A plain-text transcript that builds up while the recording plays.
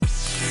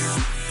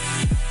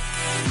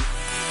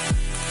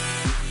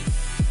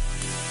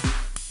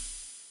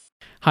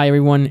Hi,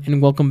 everyone,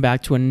 and welcome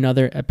back to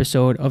another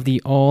episode of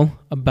the All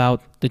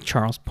About the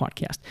Charles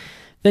podcast.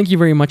 Thank you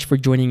very much for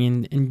joining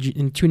in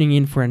and tuning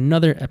in for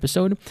another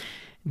episode.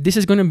 This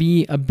is going to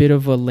be a bit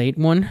of a late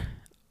one.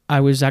 I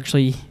was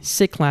actually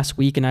sick last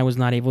week and I was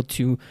not able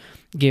to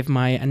give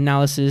my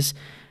analysis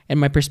and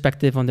my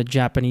perspective on the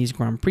Japanese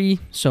Grand Prix.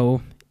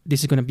 So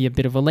this is going to be a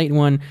bit of a late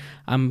one.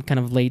 I'm kind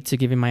of late to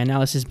giving my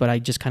analysis, but I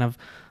just kind of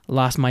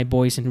lost my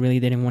voice and really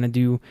didn't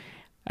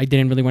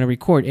really want to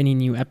record any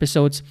new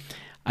episodes.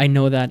 I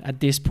know that at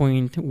this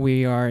point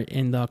we are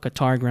in the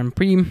Qatar Grand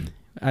Prix.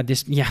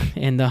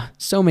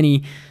 So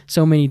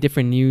many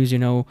different news.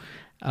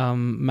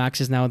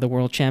 Max is now the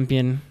world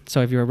champion.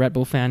 So if you're a Red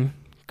Bull fan,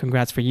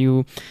 congrats for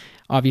you.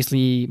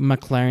 Obviously,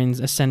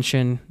 McLaren's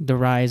ascension, the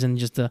rise, and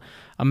just the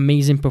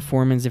amazing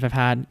performance they've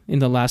had in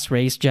the last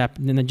race,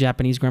 in the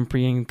Japanese Grand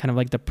Prix, and kind of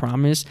like the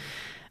promise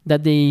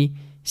that they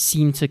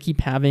seem to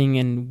keep having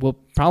and will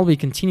probably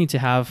continue to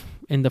have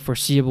in the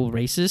foreseeable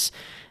races.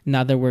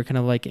 Now that we're kind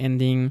of like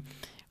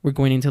we're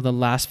going into the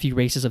last few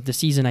races of the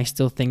season, I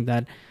still think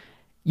that,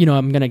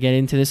 I'm going to get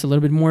into this a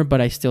little bit more,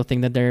 but I still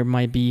think that there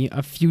might be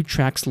a few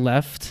tracks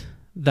left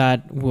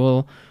that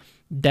will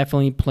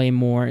definitely play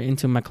more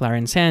into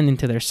McLaren's hand,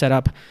 into their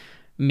setup,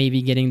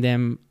 maybe getting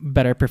them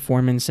better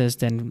performances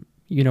than,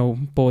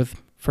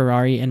 both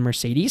Ferrari and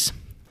Mercedes.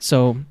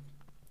 So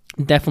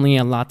definitely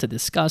a lot to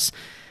discuss,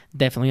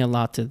 definitely a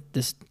lot to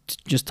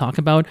just talk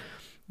about.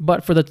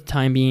 But for the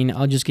time being,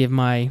 I'll just give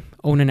my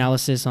own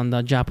analysis on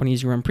the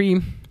Japanese Grand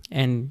Prix.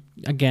 And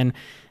again,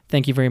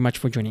 thank you very much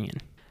for joining in.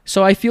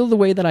 So I feel the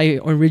way that I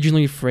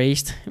originally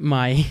phrased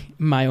my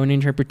own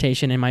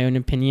interpretation and my own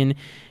opinion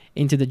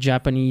into the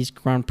Japanese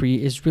Grand Prix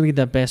is really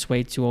the best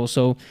way to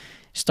also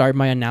start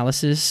my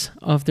analysis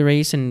of the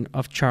race and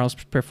of Charles'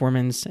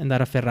 performance and that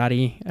of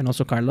Ferrari and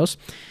also Carlos,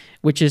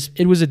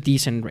 it was a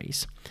decent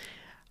race.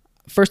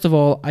 First of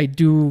all, I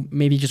do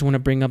maybe just want to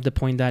bring up the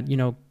point that,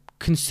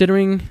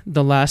 considering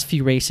the last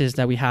few races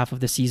that we have of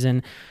the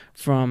season,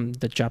 from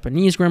the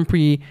Japanese Grand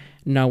Prix,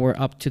 now we're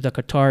up to the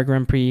Qatar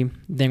Grand Prix,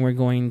 then we're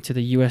going to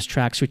the US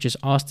tracks, which is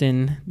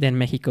Austin, then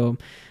Mexico,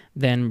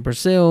 then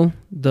Brazil,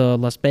 the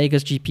Las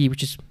Vegas GP,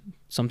 which is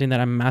something that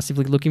I'm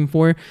massively looking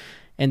for,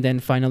 and then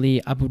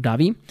finally Abu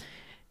Dhabi.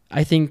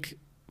 I think,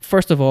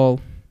 first of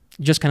all,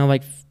 just kind of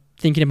like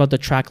thinking about the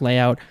track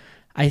layout,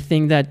 I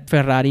think that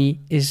Ferrari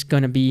is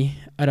going to be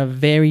at a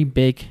very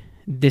big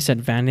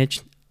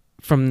disadvantage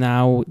from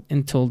now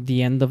until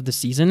the end of the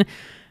season,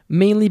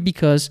 mainly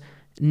because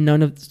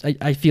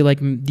I feel like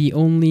the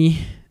only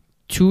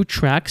two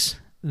tracks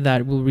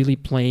that will really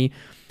play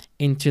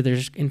into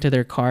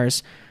their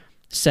cars'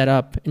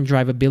 setup and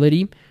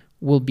drivability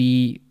will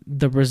be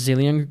the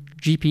Brazilian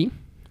GP,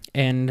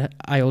 and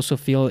I also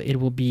feel it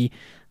will be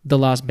the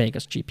Las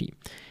Vegas GP.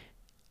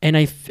 And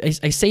I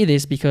say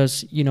this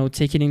because,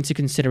 taking into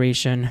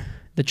consideration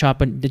the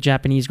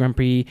Japanese Grand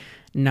Prix,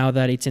 now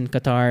that it's in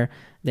Qatar,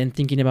 then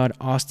thinking about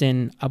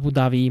Austin, Abu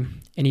Dhabi,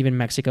 and even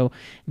Mexico,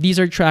 these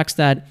are tracks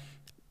that,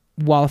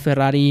 while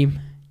Ferrari,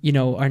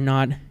 are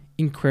not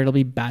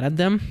incredibly bad at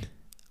them,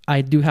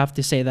 I do have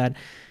to say that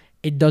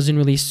it doesn't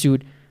really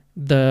suit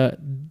their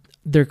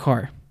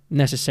car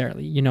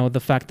necessarily. The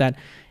fact that,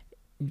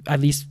 at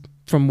least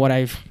from what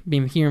I've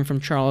been hearing from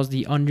Charles,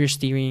 the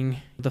understeering,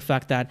 the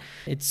fact that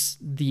it's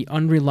the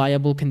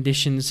unreliable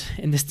conditions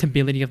and the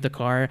stability of the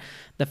car,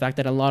 the fact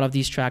that a lot of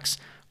these tracks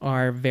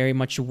are very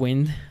much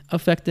wind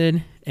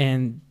affected,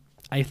 and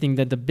I think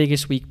that the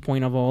biggest weak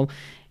point of all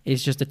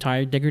is just the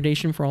tire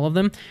degradation for all of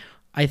them,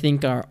 I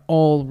think are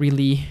all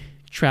really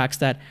tracks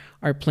that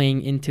are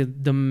playing into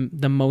the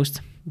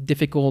most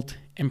difficult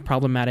and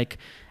problematic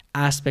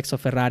aspects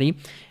of Ferrari.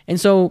 And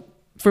so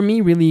for me,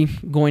 really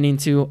going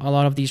into a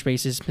lot of these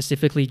races,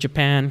 specifically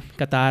Japan,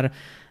 Qatar,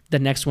 the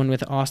next one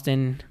with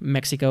Austin,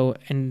 Mexico,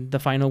 and the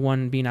final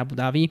one being Abu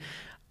Dhabi,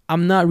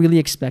 I'm not really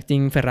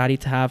expecting Ferrari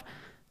to have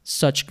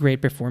such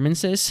great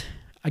performances.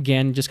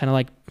 Again, just kind of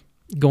like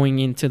going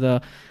into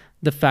the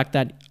fact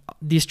that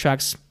these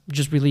tracks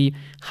just really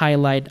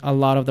highlight a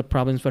lot of the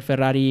problems for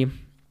Ferrari.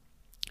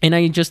 And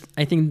I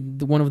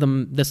think one of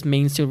the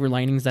main silver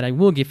linings that I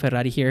will give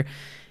Ferrari here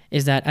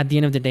is that at the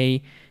end of the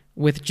day,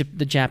 with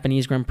the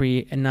Japanese Grand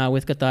Prix and now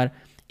with Qatar,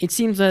 it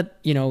seems that,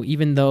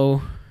 even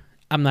though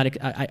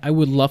I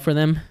would love for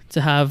them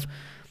to have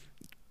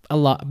a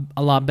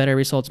lot better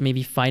results,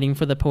 maybe fighting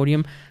for the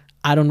podium,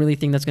 I don't really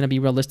think that's going to be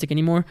realistic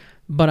anymore.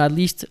 But at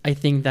least I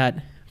think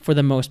that for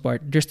the most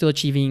part, they're still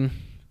achieving,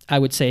 I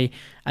would say,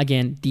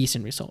 again,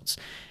 decent results.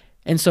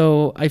 And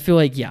so I feel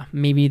like,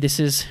 maybe this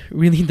is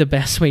really the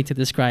best way to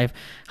describe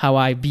how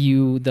I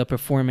view the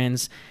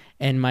performance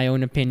and my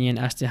own opinion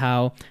as to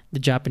how the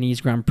Japanese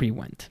Grand Prix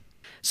went.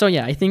 So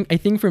I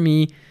think for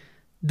me,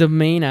 the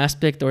main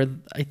aspect, or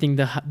I think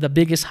the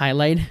biggest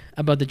highlight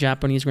about the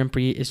Japanese Grand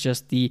Prix is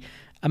just the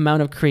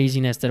amount of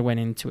craziness that went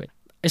into it.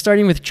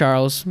 Starting with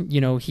Charles,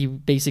 he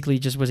basically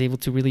just was able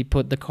to really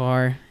put the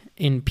car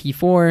in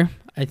P4.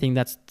 I think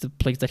that's the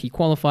place that he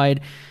qualified.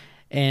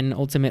 And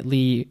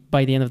ultimately,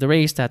 by the end of the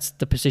race, that's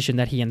the position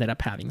that he ended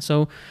up having.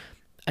 So,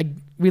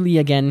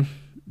 again,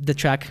 the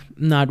track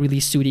not really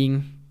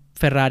suiting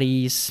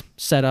Ferrari's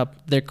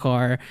setup, their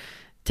car,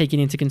 taking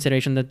into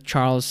consideration that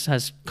Charles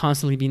has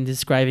constantly been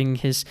describing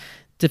his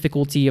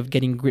difficulty of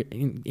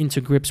getting into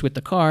grips with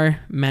the car,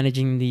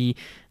 managing the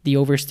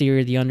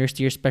oversteer, the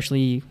understeer,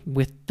 especially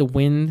with the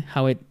wind,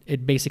 how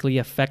it basically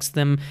affects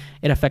them.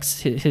 It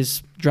affects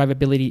his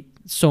drivability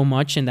so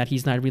much, and that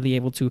he's not really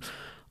able to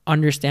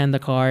understand the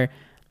car,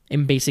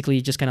 and basically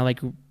just kind of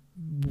like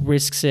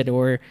risks it,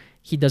 or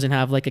he doesn't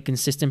have like a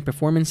consistent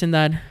performance in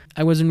that.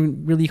 I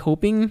wasn't really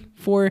hoping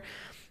for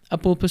a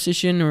pole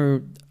position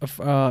or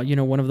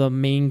one of the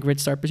main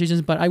grid start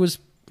positions, but I was,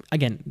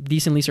 again,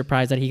 decently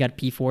surprised that he got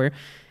P4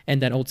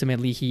 and that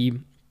ultimately he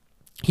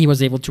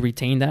was able to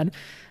retain that.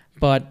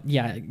 But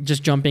yeah,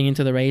 just jumping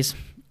into the race,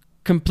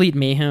 complete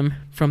mayhem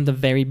from the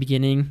very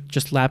beginning.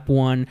 Just lap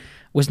one,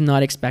 was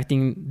not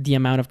expecting the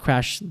amount of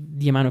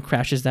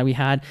crashes that we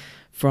had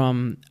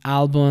from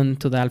Albon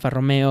to the Alfa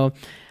Romeo.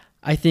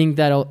 I think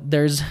that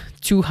there's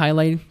two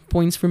highlight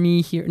points for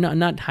me here.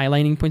 Not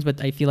highlighting points, but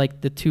I feel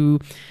like the two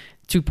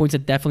points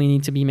that definitely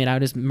need to be made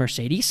out is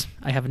Mercedes.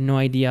 I have no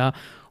idea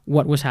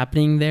what was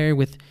happening there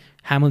with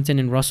Hamilton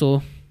and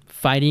Russell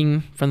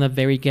fighting from the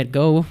very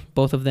get-go.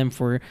 Both of them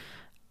for,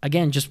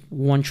 again, just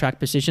one track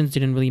positions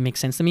didn't really make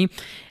sense to me.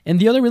 And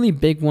the other really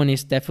big one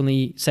is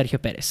definitely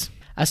Sergio Perez.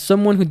 As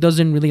someone who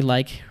doesn't really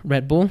like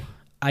Red Bull,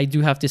 I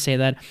do have to say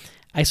that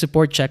I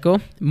support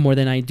Checo more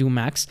than I do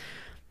Max.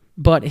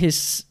 But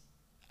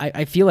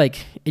I feel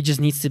like it just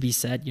needs to be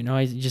said,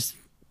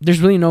 there's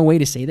really no way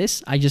to say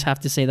this. I just have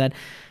to say that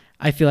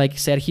I feel like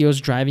Sergio's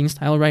driving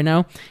style right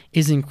now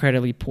is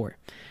incredibly poor.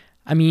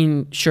 I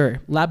mean, sure,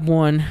 lap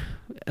one,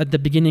 at the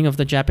beginning of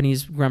the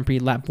Japanese Grand Prix,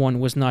 lap one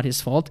was not his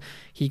fault.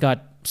 He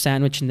got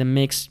sandwiched in the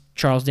mix.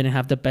 Charles didn't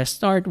have the best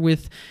start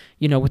with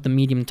the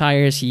medium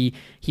tires. He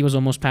was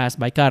almost passed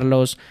by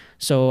Carlos.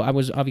 So I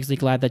was obviously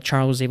glad that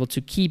Charles was able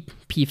to keep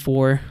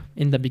P4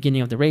 in the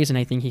beginning of the race, and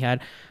I think he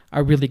had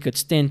a really good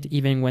stint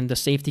even when the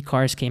safety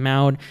cars came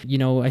out.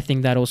 I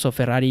think that also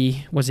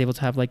Ferrari was able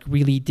to have like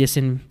really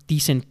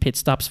decent pit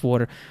stops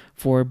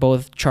for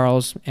both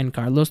Charles and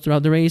Carlos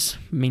throughout the race,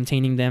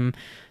 maintaining them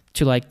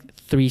to like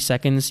 3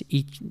 seconds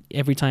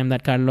every time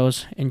that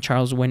Carlos and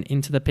Charles went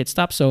into the pit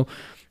stop. So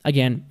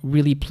again,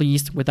 really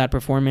pleased with that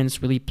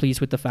performance, really pleased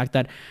with the fact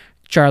that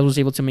Charles was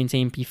able to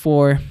maintain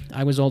P4.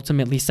 I was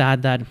ultimately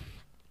sad that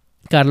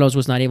Carlos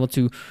was not able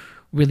to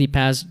really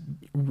pass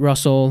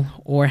Russell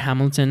or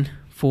Hamilton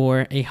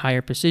for a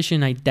higher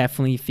position. I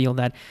definitely feel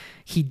that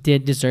he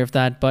did deserve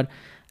that. But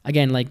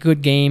again, like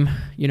good game,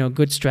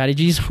 good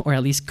strategies, or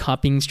at least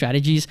copying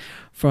strategies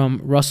from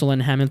Russell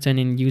and Hamilton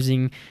in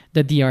using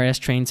the DRS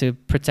train to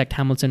protect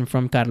Hamilton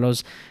from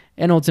Carlos.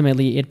 And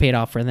ultimately, it paid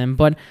off for them.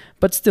 But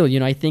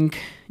still, I think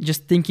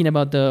just thinking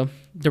about the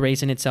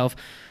race in itself,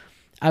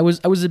 I was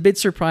a bit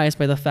surprised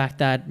by the fact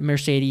that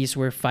Mercedes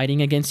were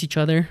fighting against each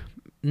other.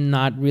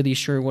 Not really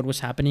sure what was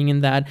happening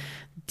in that.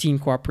 Team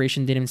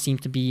cooperation didn't seem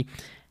to be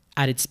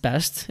at its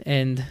best.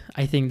 And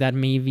I think that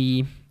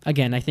maybe,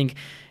 again, I think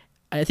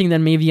that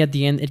maybe at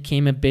the end it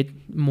came a bit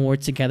more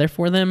together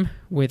for them,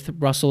 with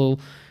Russell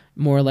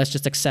more or less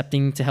just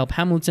accepting to help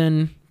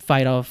Hamilton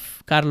fight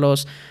off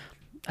Carlos.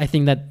 I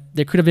think that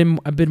there could have been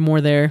a bit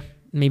more there,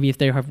 maybe if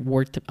they have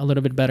worked a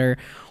little bit better,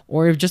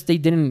 or if just they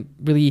didn't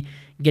really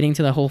get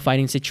into the whole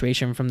fighting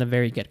situation from the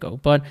very get-go.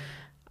 But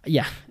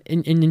yeah,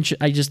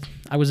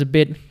 I was a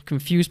bit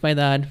confused by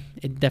that.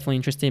 It definitely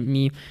interested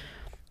me,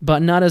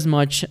 but not as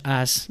much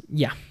as,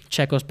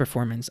 Checo's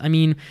performance. I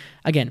mean,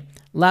 again,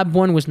 lap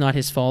one was not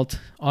his fault.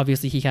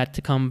 Obviously, he had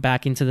to come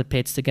back into the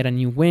pits to get a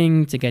new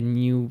wing, to get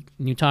new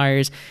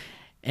tires,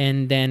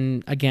 and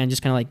then again,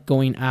 just kind of like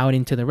going out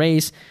into the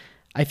race.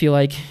 I feel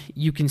like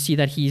you can see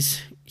that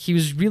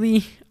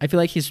I feel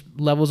like his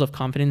levels of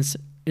confidence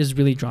is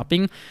really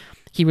dropping.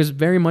 He was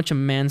very much a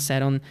man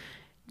set on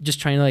just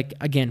trying to, like,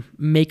 again,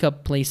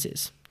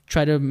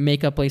 try to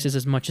make up places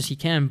as much as he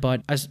can.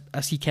 But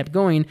as he kept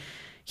going,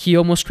 he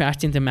almost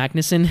crashed into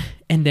Magnussen,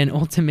 and then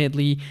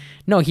ultimately,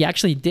 no, he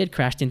actually did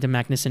crash into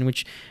Magnussen,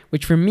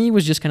 which for me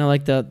was just kind of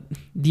like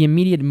the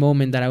immediate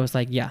moment that I was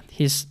like, yeah,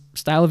 his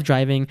style of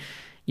driving,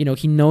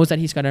 he knows that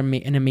he's got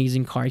an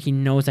amazing car. He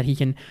knows that he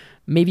can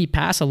maybe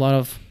pass a lot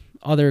of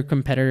other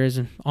competitors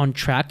on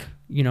track,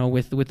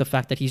 with the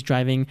fact that he's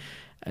driving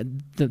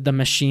the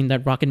machine,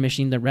 that rocket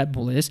machine that Red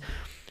Bull is.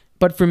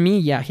 But for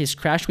me, his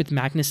crash with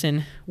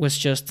Magnussen was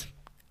just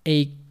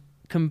a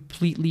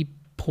completely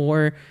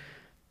poor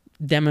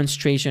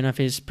demonstration of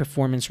his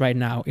performance right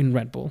now in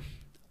Red Bull.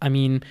 I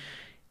mean,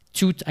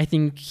 I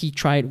think he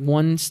tried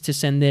once to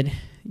send it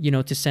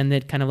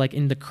kind of like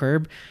in the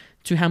curb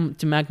to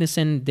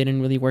Magnussen,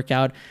 didn't really work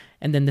out.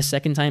 And then the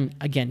second time,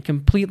 again,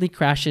 completely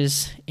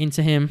crashes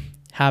into him,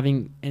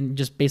 and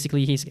just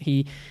basically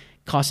he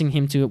causing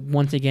him to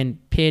once again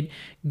pit,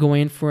 go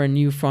in for a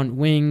new front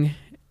wing,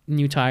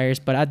 new tires.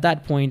 But at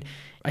that point,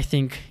 I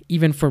think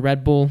even for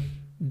Red Bull,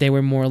 they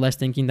were more or less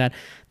thinking that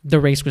the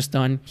race was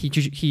done.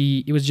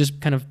 It was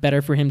just kind of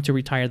better for him to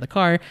retire the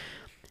car.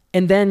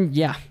 And then,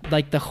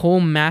 like the whole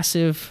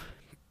massive,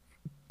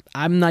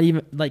 I'm not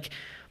even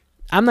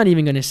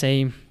going to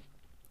say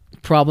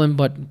problem,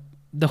 but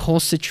the whole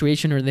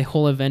situation or the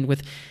whole event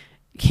with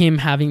him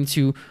having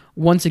to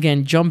once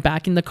again jump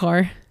back in the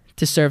car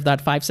to serve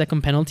that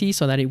 5-second penalty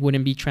so that it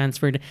wouldn't be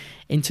transferred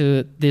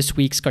into this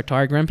week's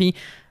Qatar Grand Prix.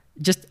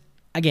 Just,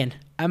 again,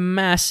 a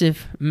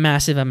massive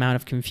amount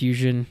of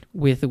confusion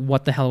with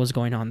what the hell was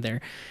going on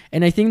there.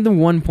 And I think the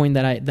one point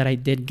that I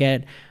did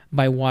get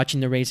by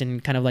watching the race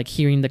and kind of like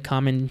hearing the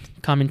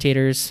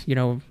commentators,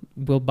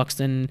 Will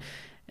Buxton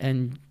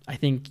and I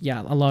think,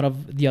 a lot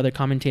of the other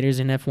commentators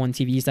in F1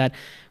 TV is that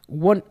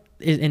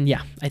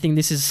I think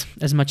this is,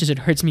 as much as it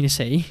hurts me to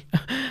say,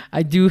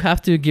 I do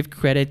have to give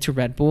credit to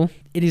Red Bull.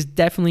 It is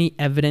definitely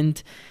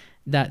evident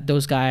that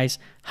those guys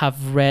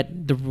have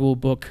read the rule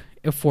book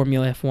of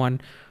Formula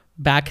F1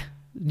 back,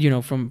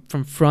 from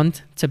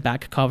front to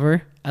back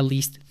cover at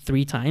least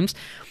 3 times.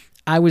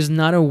 I was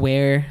not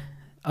aware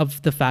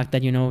of the fact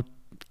that,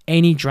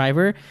 any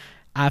driver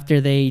after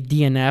they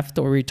DNF'd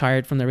or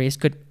retired from the race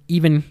could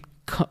even,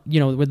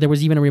 there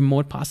was even a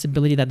remote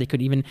possibility that they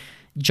could even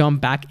jump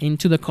back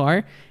into the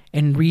car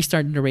and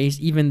restart the race,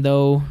 even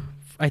though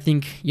I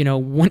think,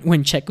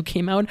 when Checo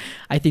came out,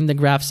 I think the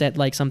graph said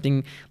like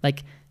something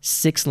like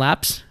 6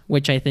 laps,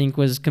 which I think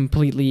was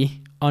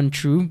completely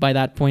untrue. By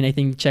that point, I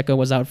think Checo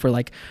was out for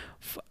like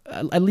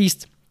at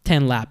least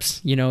 10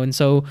 laps, and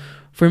so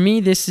for me,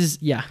 this is,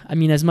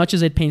 as much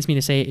as it pains me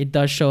to say, it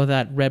does show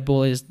that Red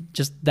Bull is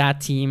just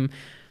that team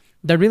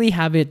that really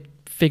have it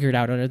figured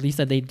out, or at least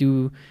that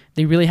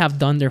they really have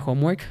done their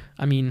homework.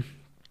 I mean,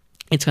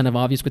 it's kind of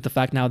obvious with the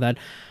fact now that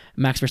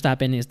Max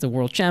Verstappen is the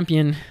world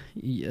champion.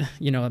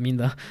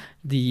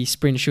 The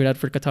sprint shootout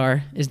for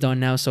Qatar is done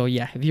now. So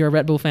if you're a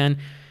Red Bull fan,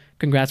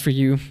 congrats for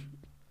you.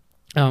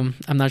 I'm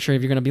not sure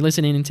if you're going to be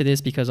listening into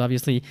this because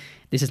obviously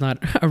this is not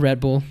a Red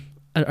Bull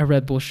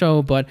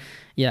show, but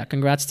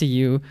congrats to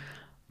you.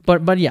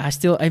 But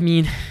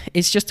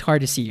it's just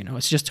hard to see,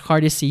 it's just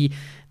hard to see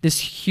this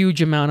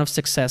huge amount of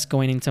success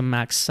going into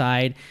Max's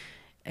side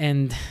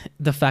and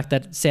the fact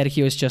that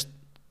Sergio is just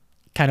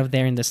kind of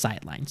there in the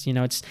sidelines.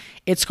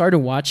 It's hard to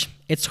watch,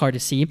 it's hard to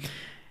see.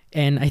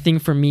 And I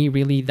think for me,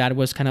 really, that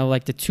was kind of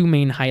like the 2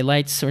 main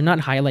highlights, or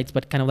not highlights,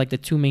 but kind of like the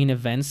 2 main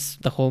events,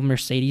 the whole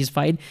Mercedes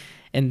fight,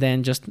 and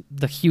then just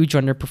the huge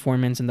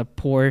underperformance and the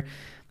poor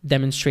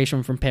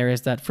demonstration from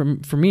Perez that for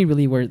me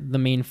really were the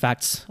main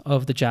facts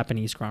of the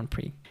Japanese Grand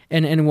Prix.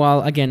 And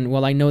while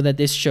I know that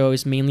this show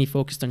is mainly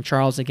focused on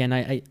Charles, again,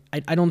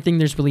 I don't think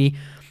there's really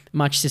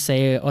much to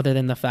say other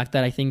than the fact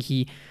that I think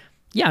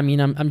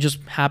I'm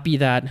just happy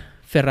that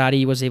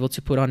Ferrari was able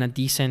to put on a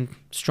decent,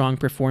 strong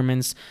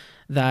performance,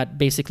 that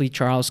basically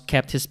Charles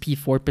kept his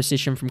P4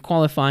 position from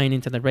qualifying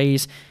into the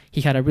race.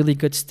 He had a really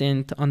good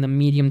stint on the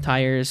medium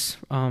tires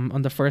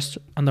on the first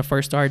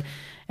start,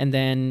 and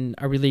then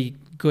a really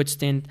good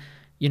stint,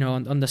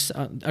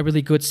 a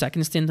really good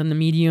second stint on the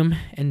medium,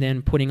 and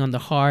then putting on the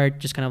hard,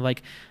 just kind of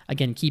like,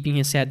 again, keeping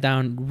his head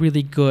down,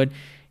 really good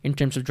in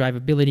terms of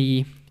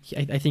drivability.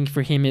 I think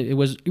for him, it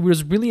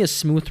was really a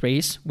smooth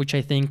race, which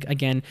I think,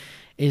 again,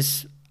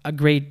 is a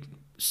great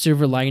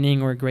silver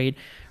lining or a great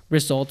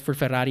result for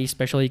Ferrari,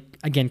 especially,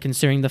 again,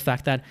 considering the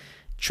fact that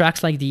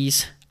tracks like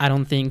these, I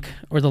don't think,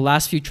 or the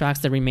last few tracks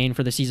that remain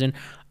for the season,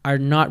 are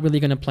not really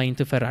going to play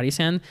into Ferrari's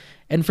hand.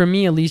 And for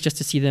me, at least, just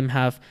to see them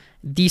have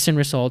decent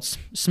results,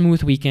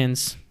 smooth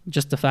weekends,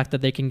 just the fact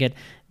that they can get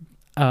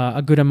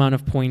a good amount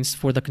of points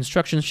for the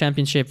Constructors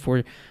Championship,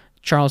 for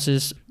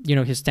Charles's,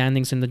 his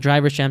standings in the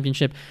Drivers'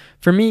 Championship.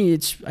 For me,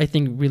 it's, I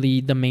think,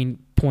 really the main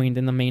point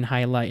and the main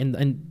highlight,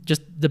 and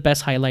just the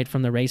best highlight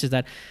from the race is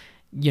that,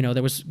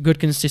 there was good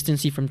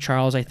consistency from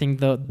Charles. I think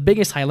the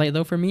biggest highlight,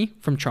 though, for me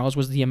from Charles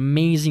was the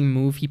amazing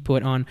move he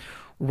put on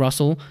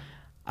Russell.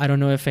 I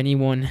don't know if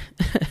anyone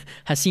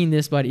has seen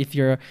this, but if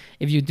you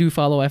do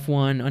follow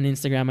F1 on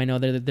Instagram, I know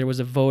that there was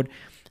a vote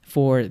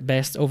for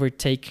best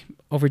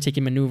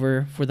overtaking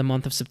maneuver for the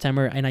month of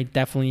September, and I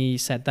definitely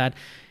said that,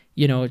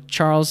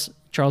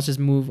 Charles's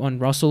move on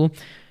Russell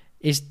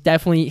has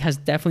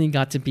definitely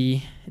got to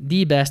be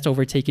the best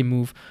overtaking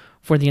move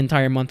for the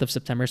entire month of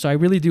September. So I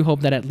really do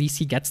hope that at least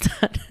he gets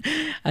that.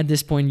 At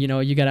this point, you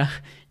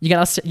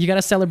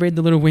gotta celebrate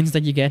the little wins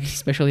that you get,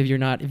 especially if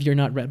you're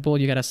not Red Bull.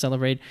 You gotta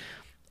celebrate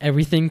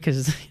everything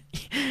because,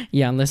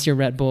 unless you're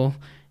Red Bull,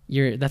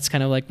 that's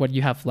kind of like what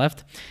you have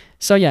left.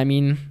 So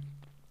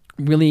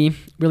really,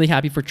 really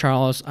happy for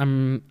Charles.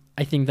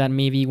 I think that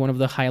maybe one of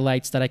the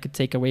highlights that I could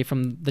take away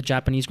from the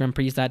Japanese Grand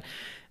Prix is that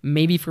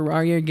maybe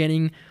Ferrari are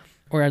getting,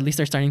 or at least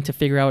they're starting to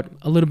figure out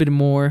a little bit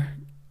more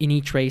in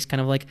each race,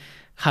 kind of like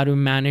how to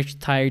manage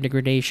tire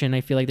degradation.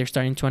 I feel like they're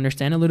starting to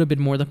understand a little bit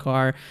more the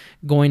car,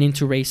 going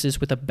into races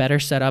with a better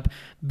setup,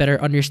 better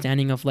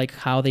understanding of like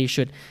how they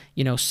should,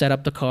 set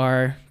up the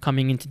car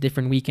coming into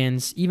different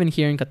weekends, even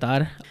here in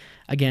Qatar.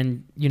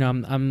 Again,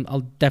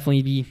 I'll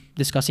definitely be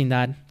discussing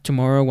that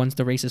tomorrow once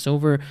the race is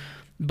over.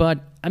 But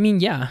I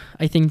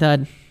think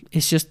that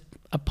it's just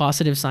a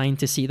positive sign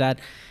to see that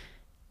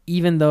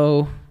even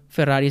though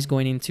Ferrari is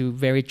going into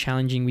very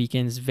challenging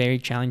weekends, very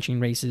challenging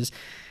races,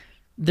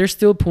 they're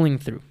still pulling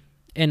through.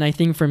 And I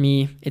think for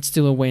me, it's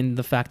still a win.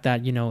 The fact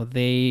that,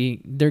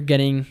 they're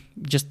getting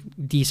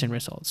just decent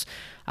results.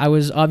 I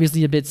was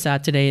obviously a bit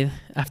sad today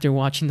after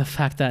watching the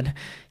fact that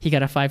he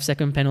got a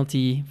 5-second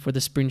penalty for the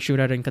sprint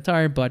shootout in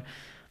Qatar. But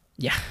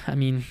yeah, I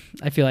mean,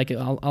 I feel like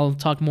I'll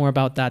talk more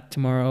about that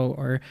tomorrow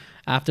or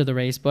after the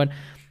race. But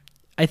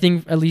I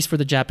think at least for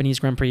the Japanese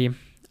Grand Prix,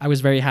 I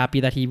was very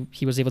happy that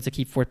he was able to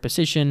keep fourth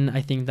position.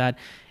 I think that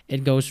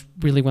it goes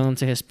really well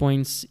into his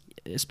points,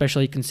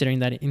 especially considering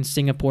that in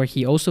Singapore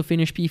he also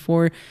finished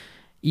P4,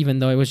 even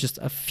though it was just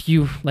a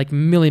few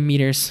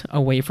millimeters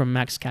away from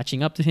Max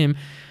catching up to him.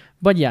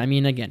 But yeah, I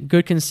mean, again,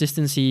 good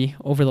consistency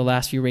over the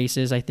last few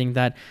races. I think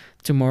that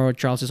tomorrow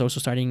Charles is also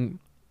starting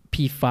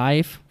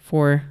P5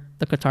 for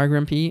the Qatar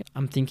Grand Prix.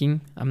 I'm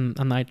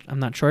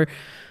not sure,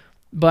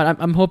 but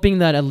I'm hoping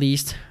that at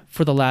least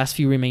for the last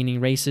few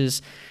remaining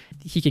races,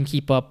 he can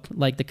keep up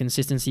the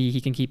consistency. He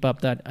can keep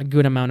up that a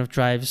good amount of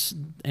drives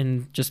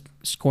and just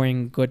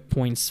scoring good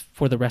points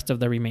for the rest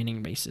of the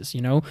remaining races.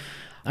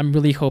 I'm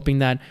really hoping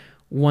that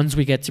once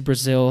we get to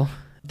Brazil,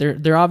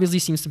 there obviously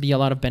seems to be a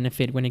lot of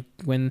benefit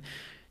when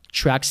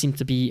tracks seem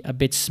to be a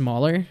bit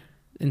smaller,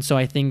 and so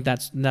I think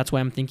that's why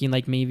I'm thinking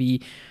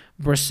maybe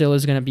Brazil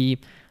is going to be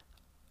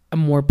a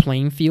more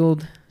playing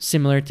field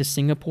similar to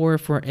Singapore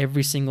for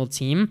every single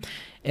team.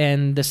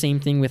 And the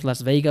same thing with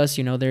Las Vegas.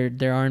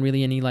 There aren't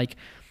really any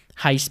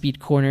high-speed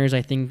corners.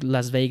 I think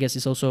Las Vegas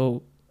is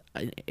also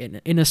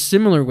in a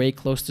similar way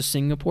close to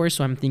Singapore.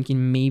 So I'm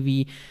thinking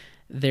maybe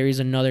there is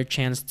another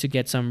chance to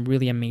get some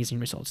really amazing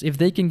results. If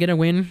they can get a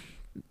win,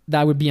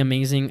 that would be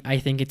amazing. I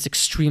think it's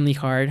extremely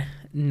hard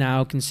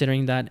now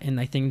considering that. And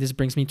I think this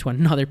brings me to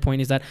another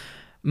point, is that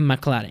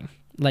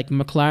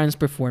McLaren's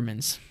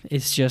performance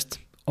is just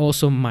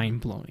also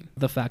mind-blowing.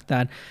 The fact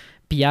that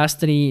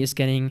Piastri is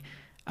getting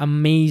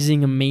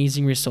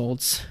amazing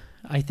results,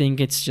 I think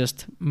it's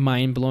just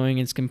mind-blowing.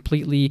 It's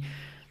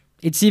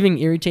even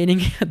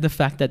irritating the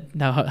fact that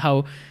now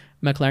how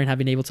McLaren have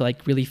been able to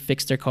really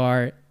fix their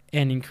car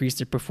and increase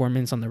their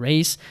performance on the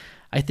race.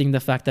 I think the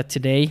fact that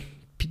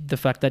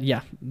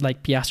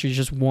Piastri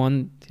just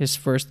won his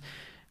first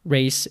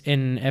race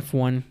in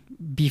F1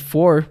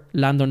 before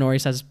Lando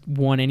Norris has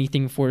won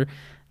anything for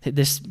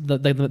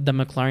the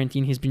McLaren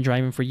team he's been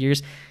driving for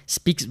years,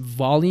 speaks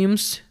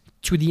volumes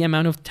to the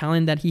amount of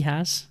talent that he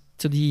has,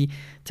 to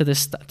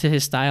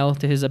his style,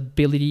 to his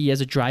ability as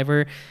a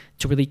driver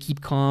to really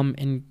keep calm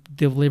and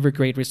deliver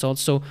great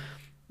results. So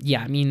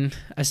yeah, I mean,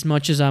 as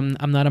much as I'm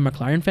not a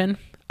McLaren fan,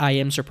 I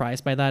am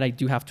surprised by that. I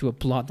do have to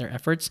applaud their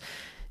efforts.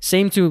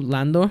 Same to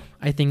Lando.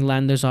 I think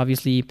Lando's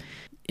obviously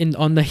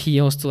on the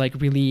heels to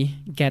really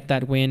get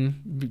that win.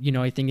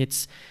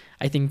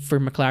 I think for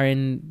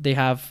McLaren, they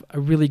have a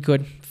really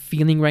good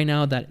feeling right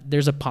now that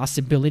there's a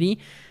possibility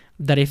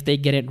that if they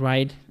get it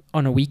right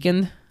on a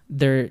weekend,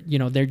 there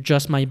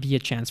just might be a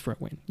chance for a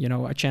win.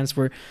 A chance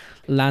for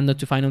Lando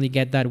to finally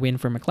get that win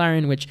for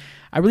McLaren, which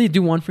I really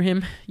do want for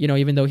him.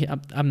 Even though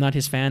I'm not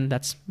his fan,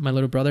 that's my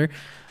little brother.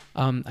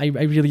 I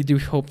really do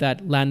hope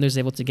that Lando is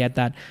able to get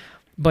that.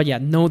 But yeah,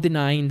 no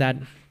denying that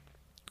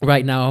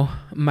right now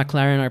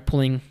McLaren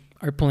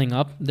are pulling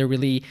up. They're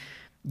really,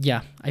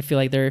 I feel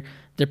like their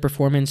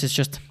performance is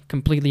just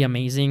completely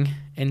amazing.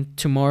 And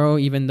tomorrow,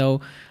 even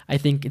though I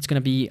think it's going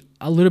to be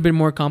a little bit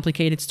more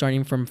complicated,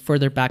 starting from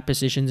further back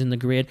positions in the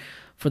grid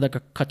for the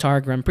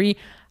Qatar Grand Prix,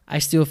 I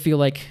still feel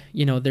like,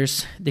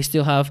 they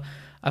still have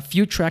a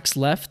few tracks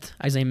left,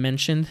 as I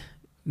mentioned,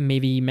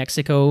 maybe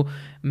Mexico,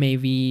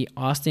 maybe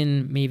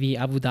Austin, maybe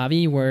Abu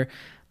Dhabi, where,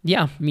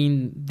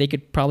 they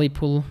could probably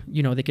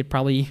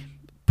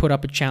put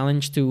up a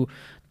challenge to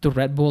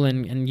Red Bull.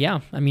 And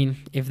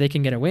if they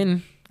can get a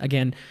win,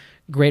 again,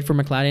 great for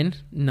McLaren,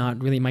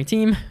 not really my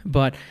team,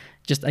 but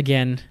just,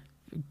 again,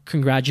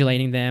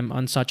 congratulating them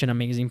on such an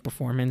amazing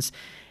performance.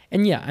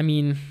 And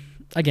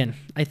again,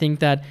 I think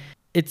that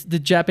the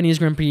Japanese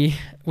Grand Prix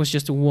was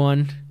just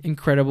one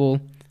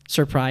incredible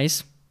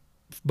surprise,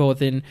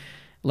 both in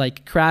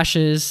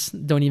crashes.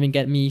 Don't even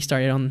get me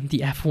started on the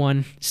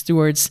F1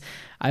 stewards.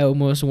 I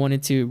almost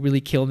wanted to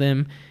really kill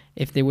them.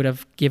 If they would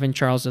have given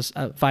Charles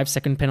a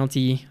 5-second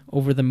penalty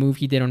over the move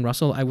he did on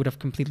Russell, I would have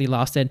completely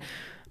lost it.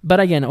 But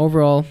again,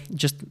 overall,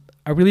 just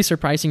a really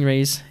surprising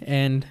race,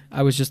 and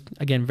I was just,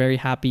 again, very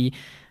happy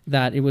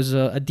that it was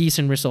a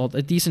decent result,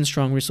 a decent,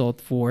 strong result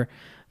for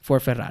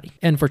Ferrari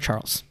and for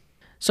Charles.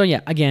 So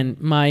yeah, again,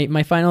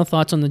 my final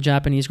thoughts on the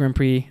Japanese Grand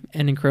Prix: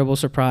 an incredible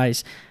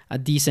surprise, a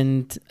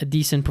decent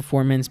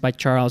performance by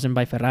Charles and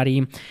by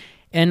Ferrari,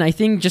 and I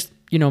think just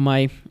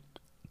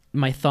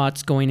my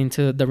thoughts going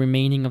into the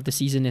remaining of the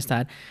season is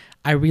that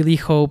I really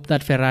hope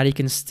that Ferrari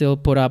can still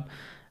put up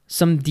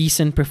some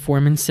decent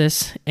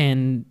performances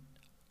and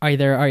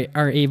either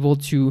are able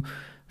to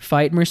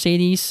fight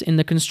Mercedes in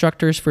the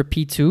constructors for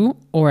P2,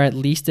 or at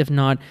least, if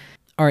not,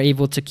 are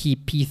able to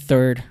keep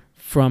P3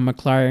 from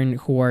McLaren,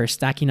 who are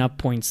stacking up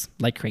points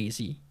like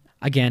crazy.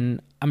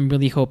 Again, I'm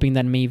really hoping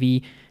that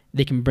maybe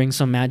they can bring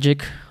some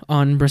magic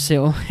on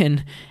Brazil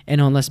and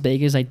on Las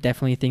Vegas. I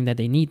definitely think that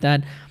they need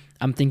that.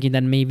 I'm thinking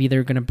that maybe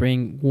they're going to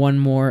bring one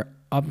more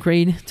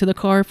upgrade to the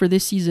car for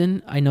this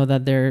season. I know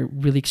that they're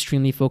really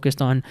extremely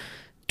focused on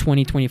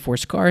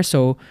 2024's car,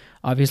 so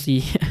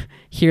obviously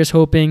here's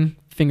hoping,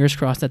 fingers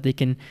crossed, that they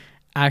can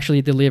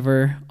actually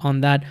deliver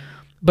on that.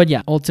 But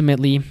yeah,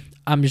 ultimately,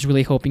 I'm just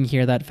really hoping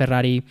here that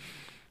Ferrari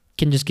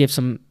can just give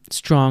some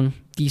strong,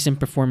 decent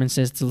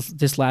performances to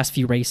this last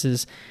few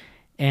races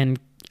and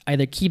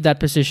either keep that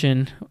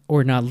position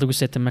or not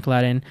lose it to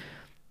McLaren.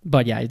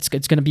 But yeah, it's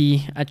going to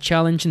be a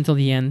challenge until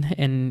the end,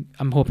 and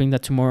I'm hoping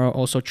that tomorrow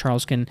also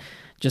Charles can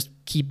just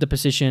keep the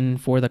position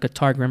for the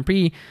Qatar Grand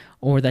Prix,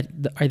 or that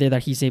either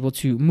that he's able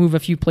to move a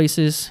few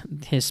places.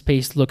 His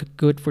pace looked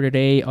good for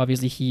today.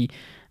 Obviously,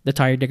 the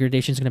tire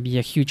degradation is going to be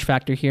a huge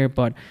factor here,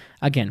 but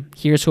again,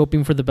 here's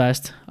hoping for the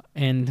best.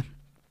 And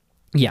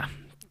yeah,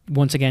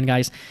 once again,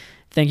 guys,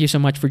 thank you so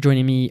much for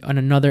joining me on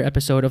another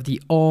episode of the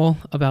All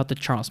About the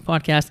Charles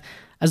podcast.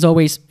 As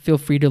always, feel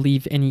free to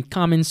leave any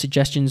comments,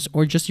 suggestions,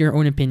 or just your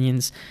own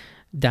opinions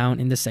down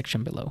in the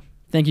section below.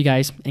 Thank you,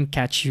 guys, and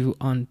catch you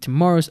on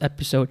tomorrow's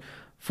episode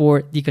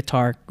for the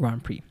Qatar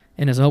Grand Prix.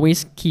 And as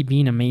always, keep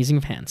being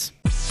amazing fans.